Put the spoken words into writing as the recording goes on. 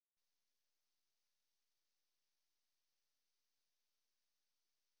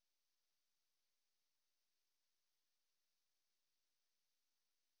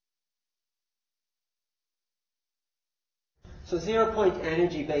So 0 point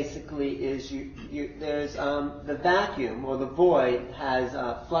energy basically is there's the vacuum or the void has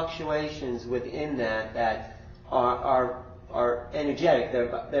fluctuations within that are energetic.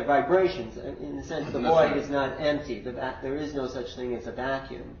 They're vibrations. In the sense, the void is not empty. There is no such thing as a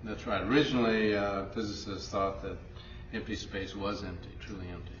vacuum. That's right. Originally, physicists thought that empty space was empty, truly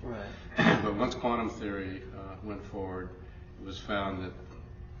empty. Right. But once quantum theory went forward, it was found that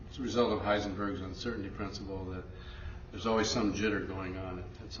as a result of Heisenberg's uncertainty principle that there's always some jitter going on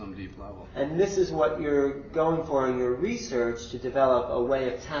at some deep level. And this is what you're going for in your research, to develop a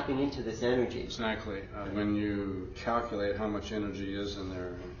way of tapping into this energy. Exactly. When you calculate how much energy is in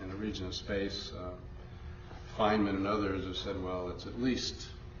there in a region of space, Feynman and others have said, well, it's at least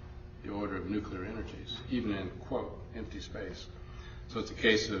the order of nuclear energies, even in, quote, empty space. So it's a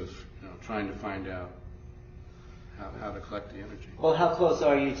case of trying to find out how to collect the energy. Well, how close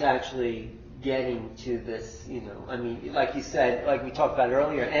are you to actually getting to this, I mean, like you said, like we talked about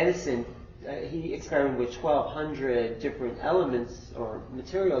earlier, Edison, he experimented with 1,200 different elements or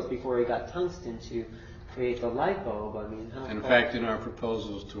materials before he got tungsten to create the light bulb. I mean, in fact, in our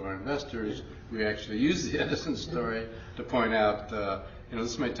proposals to our investors, we actually use the Edison story to point out,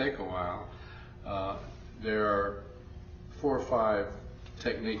 this may take a while. There are 4 or 5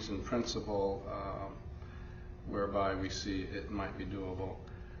 techniques in principle whereby we see it might be doable.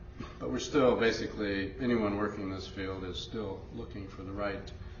 But we're still basically, anyone working in this field is still looking for the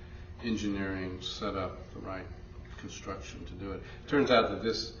right engineering setup, the right construction to do it. It turns out that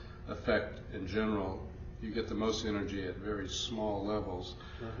this effect in general, you get the most energy at very small levels.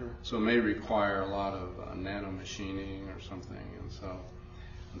 So it may require a lot of nanomachining or something. And so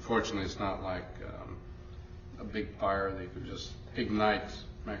unfortunately it's not like a big fire that you could just ignite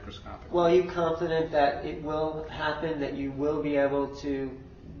macroscopically. Well, are you confident that it will happen, that you will be able to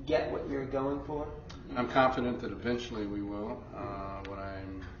get what you're going for? I'm confident that eventually we will. What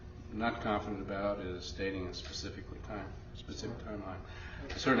I'm not confident about is stating a specific timeline.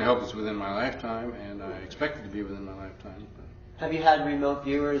 I certainly hope it's within my lifetime, and I expect it to be within my lifetime. Have you had remote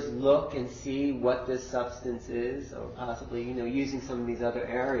viewers look and see what this substance is, or possibly, using some of these other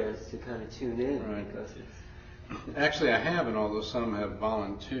areas to kind of tune in? Right. Because it's... Actually, I haven't, although some have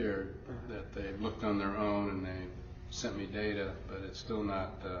volunteered that they've looked on their own and they sent me data, but it's still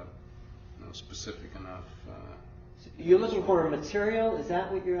not specific enough. You're looking for a material? Is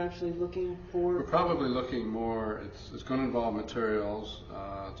that what you're actually looking for? We're probably looking more, it's going to involve materials,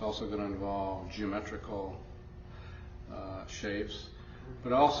 it's also going to involve geometrical shapes,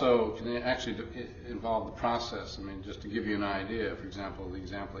 but also can actually involve the process. I mean, just to give you an idea, for example, the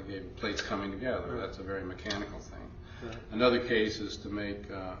example I gave of plates coming together, that's a very mechanical thing. Right. Another case is to make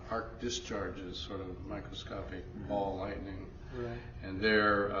arc discharges, sort of microscopic ball lightning. Right. And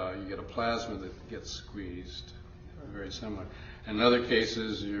there you get a plasma that gets squeezed, very similar. In other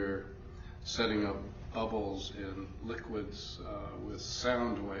cases, you're setting up bubbles in liquids with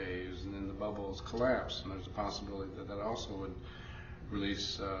sound waves, and then the bubbles collapse, and there's a possibility that that also would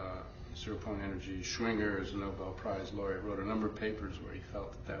release 0 point energy. Schwinger is a Nobel Prize laureate, wrote a number of papers where he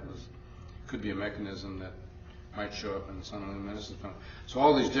felt that could be a mechanism that might show up in some of the medicine. So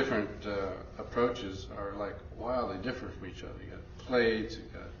all these different approaches are like wildly different from each other. You've got plates,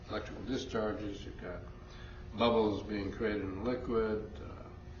 you've got electrical discharges, you've got bubbles being created in liquid.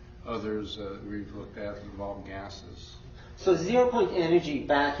 Others we've looked at involve gases. So 0 point energy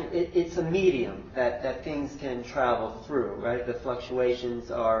vacuum, it's a medium that things can travel through, right? The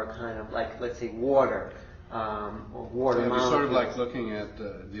fluctuations are kind of like, let's say, water. Or water molecules. It's sort of like looking at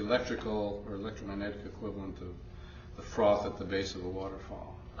the electrical or electromagnetic equivalent of the froth at the base of a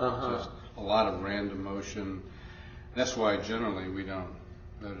waterfall. Just a lot of random motion. That's why generally we don't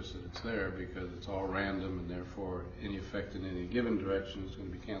notice that it's there, because it's all random, and therefore any effect in any given direction is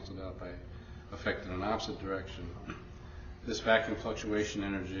going to be canceled out by effect in an opposite direction. This vacuum fluctuation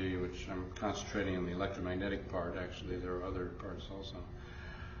energy, which I'm concentrating on the electromagnetic part, actually there are other parts also,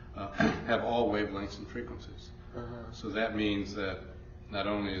 have all wavelengths and frequencies. So that means that not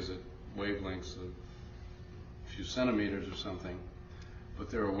only is it wavelengths of a few centimeters or something, but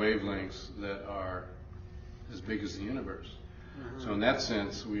there are wavelengths that are as big as the universe. So in that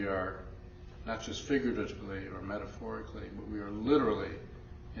sense, we are not just figuratively or metaphorically, but we are literally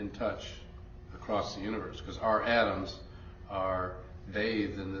in touch across the universe, because our atoms are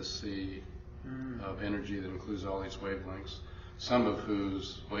bathed in this sea of energy that includes all these wavelengths, some of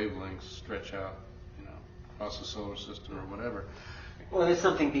whose wavelengths stretch out, across the solar system or whatever. Well, there's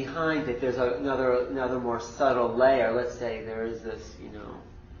something behind it. There's another more subtle layer. Let's say there is this,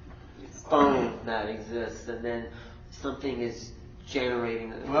 foam that exists, and then something is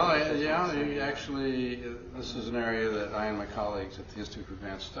generating. Actually, this is an area that I and my colleagues at the Institute for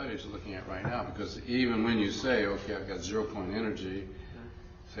Advanced Studies are looking at right now, because even when you say, okay, I've got 0-point energy,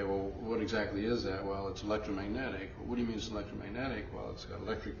 say, well, what exactly is that? Well, it's electromagnetic. Well, what do you mean it's electromagnetic? Well, it's got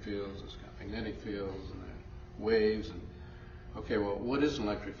electric fields, it's got magnetic fields, and waves. And okay, well, what is an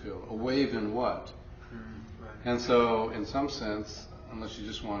electric field? A wave in what? Right. And so, in some sense, unless you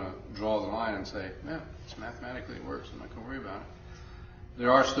just want to draw the line and say, yeah, it's mathematically it works, I'm not going to worry about it.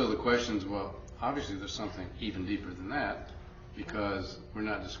 There are still the questions, well, obviously there's something even deeper than that, because we're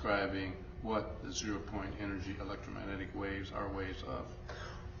not describing what the 0-point energy electromagnetic waves are waves of.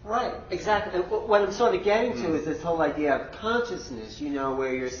 Right, exactly. And what I'm sort of getting to is this whole idea of consciousness,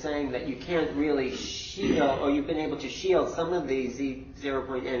 where you're saying that you can't really shield, or you've been able to shield some of the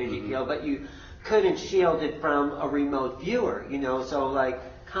 0-point energy field, but you couldn't shield it from a remote viewer, so like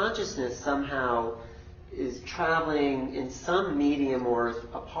consciousness somehow is traveling in some medium or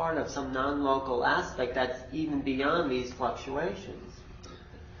a part of some non-local aspect that's even beyond these fluctuations.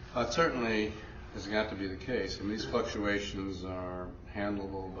 It certainly has got to be the case, and these fluctuations are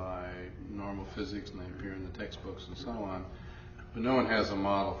handleable by normal physics, and they appear in the textbooks and so on, but no one has a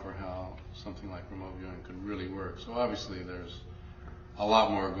model for how something like remote viewing could really work. So obviously there's a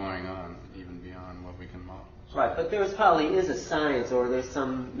lot more going on even beyond what we can model. Right, but there probably is a science, or there's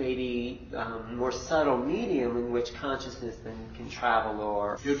some maybe more subtle medium in which consciousness then can travel,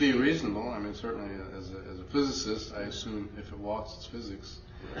 or... It would be reasonable. I mean, certainly as a physicist, I assume if it walks, it's physics.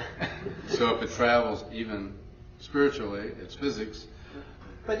 So if it travels even spiritually, it's physics.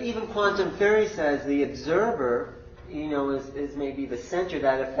 But even quantum theory says the observer, is maybe the center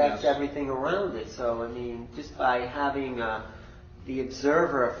that affects everything around it. So, I mean, just by having the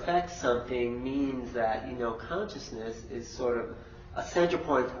observer affect something means that, consciousness is sort of a center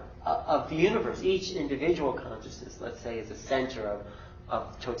point of the universe. Each individual consciousness, let's say, is a center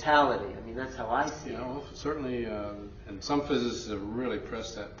of totality. I mean, that's how I see it. Well, certainly, and some physicists have really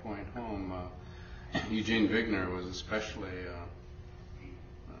pressed that point home. Eugene Wigner was especially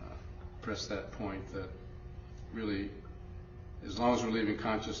pressed that point that really, as long as we're leaving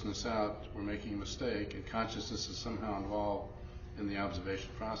consciousness out, we're making a mistake, and consciousness is somehow involved in the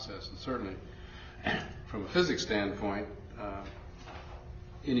observation process. And certainly, from a physics standpoint,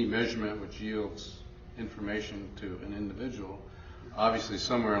 any measurement which yields information to an individual, obviously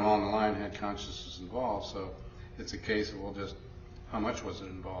somewhere along the line had consciousness involved, so it's a case of, well, just how much was it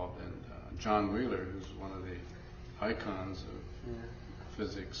involved? And John Wheeler, who's one of the icons of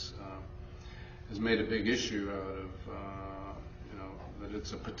physics, has made a big issue out of, that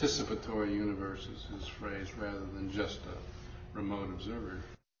it's a participatory universe is his phrase, rather than just a remote observer.